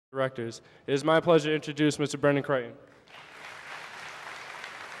Directors. It is my pleasure to introduce Mr. Brendan Crighton.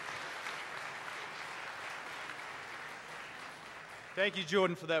 Thank you,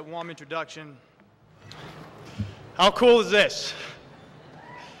 Jordan, for that warm introduction. How cool is this?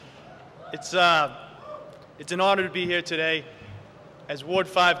 It's an honor to be here today. As Ward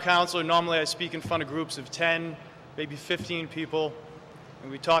 5 Councilor, normally I speak in front of groups of 10, maybe 15 people, and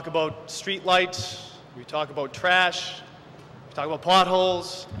we talk about street lights, we talk about trash, we talk about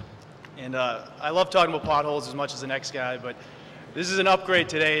potholes, and I love talking about potholes as much as the next guy, but this is an upgrade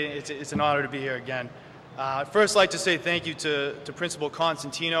today. It's an honor to be here again. I'd first like to say thank you to Principal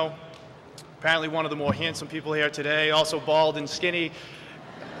Constantino, apparently one of the more handsome people here today, also bald and skinny.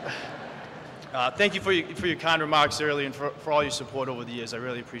 Thank you for your kind remarks earlier and for all your support over the years. I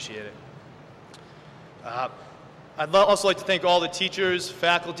really appreciate it. I'd also like to thank all the teachers,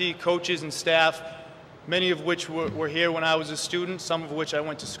 faculty, coaches, and staff, many of which were here when I was a student, some of which I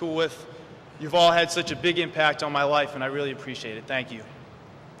went to school with. You've all had such a big impact on my life, and I really appreciate it. Thank you.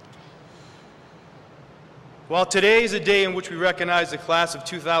 While today is a day in which we recognize the class of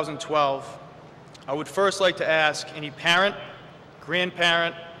 2012, I would first like to ask any parent,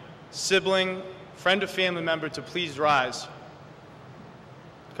 grandparent, sibling, friend or family member to please rise.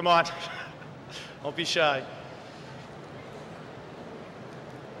 Come on, don't be shy.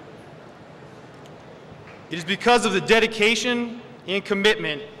 It is because of the dedication and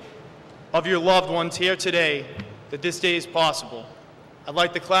commitment of your loved ones here today that this day is possible. I'd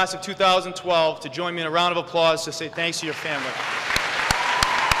like the class of 2012 to join me in a round of applause to say thanks to your family.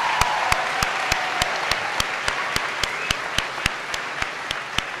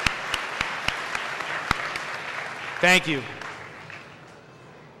 Thank you.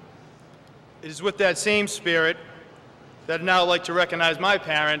 It is with that same spirit that I'd now like to recognize my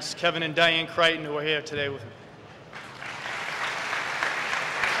parents, Kevin and Diane Crighton, who are here today with me.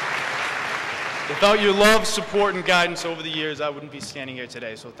 Without your love, support, and guidance over the years, I wouldn't be standing here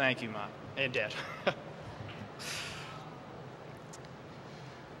today, so thank you, Mom and Dad.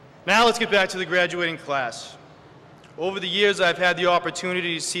 Now let's get back to the graduating class. Over the years, I've had the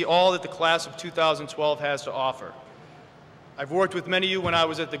opportunity to see all that the class of 2012 has to offer. I've worked with many of you when I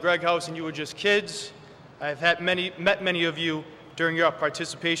was at the Gregg House and you were just kids. I've met many of you during your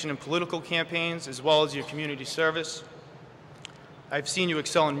participation in political campaigns as well as your community service. I've seen you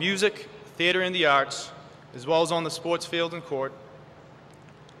excel in music, theater, and the arts, as well as on the sports field and court.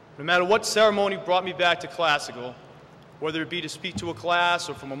 No matter what ceremony brought me back to classical, whether it be to speak to a class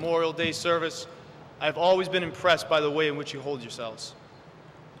or for Memorial Day service, I've always been impressed by the way in which you hold yourselves.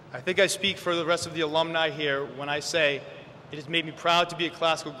 I think I speak for the rest of the alumni here when I say it has made me proud to be a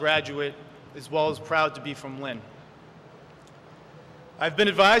classical graduate, as well as proud to be from Lynn. I've been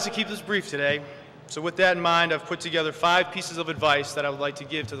advised to keep this brief today, so with that in mind, I've put together 5 pieces of advice that I would like to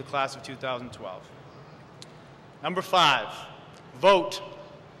give to the class of 2012. Number 5, vote.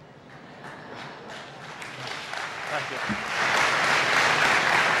 Thank you.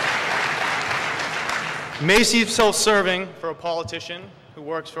 It may seem self-serving for a politician who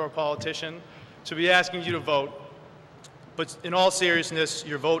works for a politician to be asking you to vote, but in all seriousness,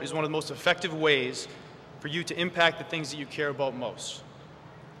 your vote is one of the most effective ways for you to impact the things that you care about most.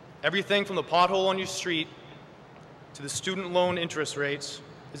 Everything from the pothole on your street to the student loan interest rates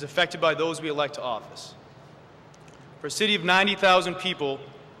is affected by those we elect to office. For a city of 90,000 people,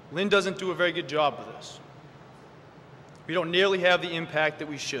 Lynn doesn't do a very good job with this. We don't nearly have the impact that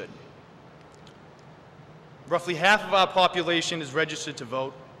we should. Roughly half of our population is registered to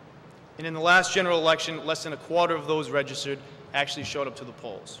vote, and in the last general election, less than a quarter of those registered actually showed up to the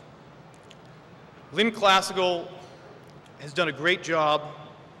polls. Lynn Classical has done a great job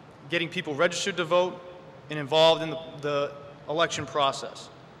getting people registered to vote and involved in the election process.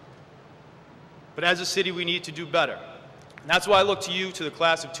 But as a city, we need to do better. And that's why I look to you, to the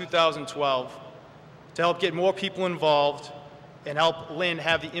class of 2012, to help get more people involved and help Lynn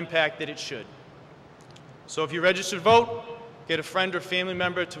have the impact that it should. So if you registered to vote, get a friend or family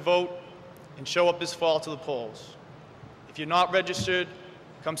member to vote and show up this fall to the polls. If you're not registered,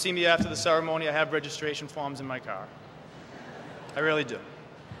 come see me after the ceremony. I have registration forms in my car. I really do.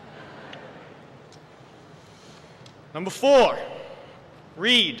 Number 4,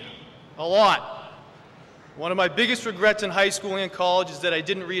 read a lot. One of my biggest regrets in high school and college is that I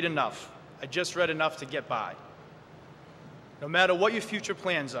didn't read enough. I just read enough to get by. No matter what your future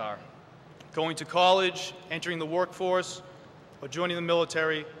plans are, going to college, entering the workforce, or joining the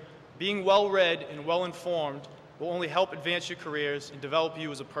military, being well-read and well-informed will only help advance your careers and develop you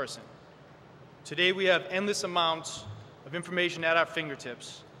as a person. Today we have endless amounts of information at our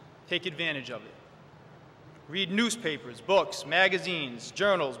fingertips. Take advantage of it. Read newspapers, books, magazines,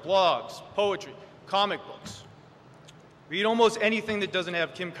 journals, blogs, poetry, comic books. Read almost anything that doesn't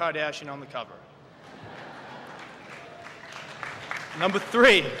have Kim Kardashian on the cover. Number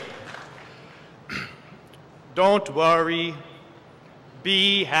 3, don't worry,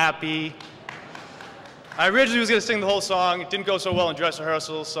 be happy. I originally was going to sing the whole song. It didn't go so well in dress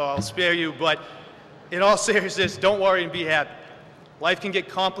rehearsal, so I'll spare you, but in all seriousness, don't worry and be happy. Life can get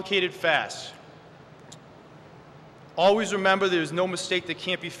complicated fast. Always remember there's no mistake that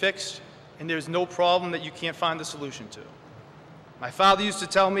can't be fixed, and there's no problem that you can't find the solution to. My father used to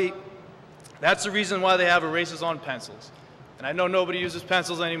tell me that's the reason why they have erasers on pencils. And I know nobody uses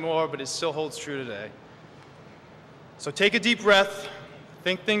pencils anymore, but it still holds true today. So take a deep breath,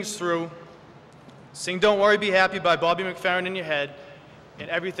 think things through, sing Don't Worry, Be Happy by Bobby McFerrin in your head, and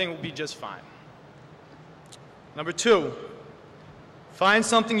everything will be just fine. Number 2, find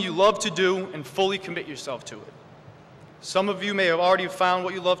something you love to do and fully commit yourself to it. Some of you may have already found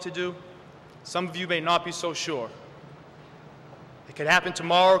what you love to do. Some of you may not be so sure. It could happen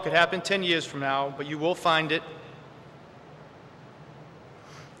tomorrow, it could happen 10 years from now, but you will find it.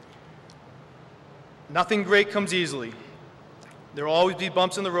 Nothing great comes easily. There will always be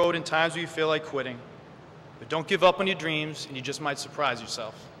bumps in the road and times where you feel like quitting. But don't give up on your dreams, and you just might surprise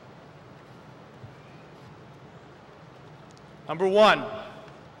yourself. Number 1,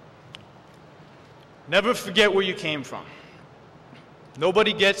 never forget where you came from.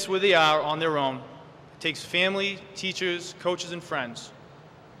 Nobody gets where they are on their own. It takes family, teachers, coaches, and friends.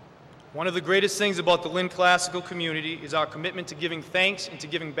 One of the greatest things about the Lynn Classical community is our commitment to giving thanks and to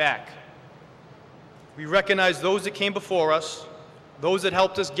giving back. We recognize those that came before us, those that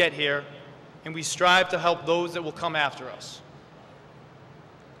helped us get here, and we strive to help those that will come after us.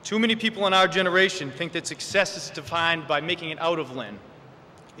 Too many people in our generation think that success is defined by making it out of Lynn.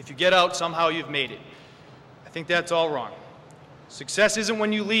 If you get out, somehow you've made it. I think that's all wrong. Success isn't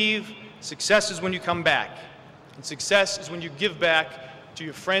when you leave, success is when you come back. And success is when you give back to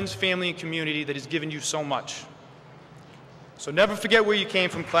your friends, family, and community that has given you so much. So never forget where you came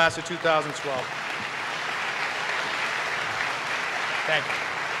from, class of 2012. Thank you.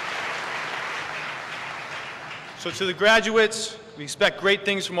 So to the graduates, we expect great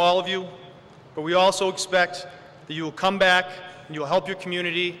things from all of you, but we also expect that you will come back and you will help your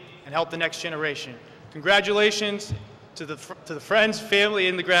community and help the next generation. Congratulations to the friends, family,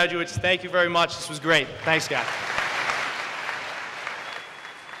 and the graduates. Thank you very much. This was great. Thanks, guys.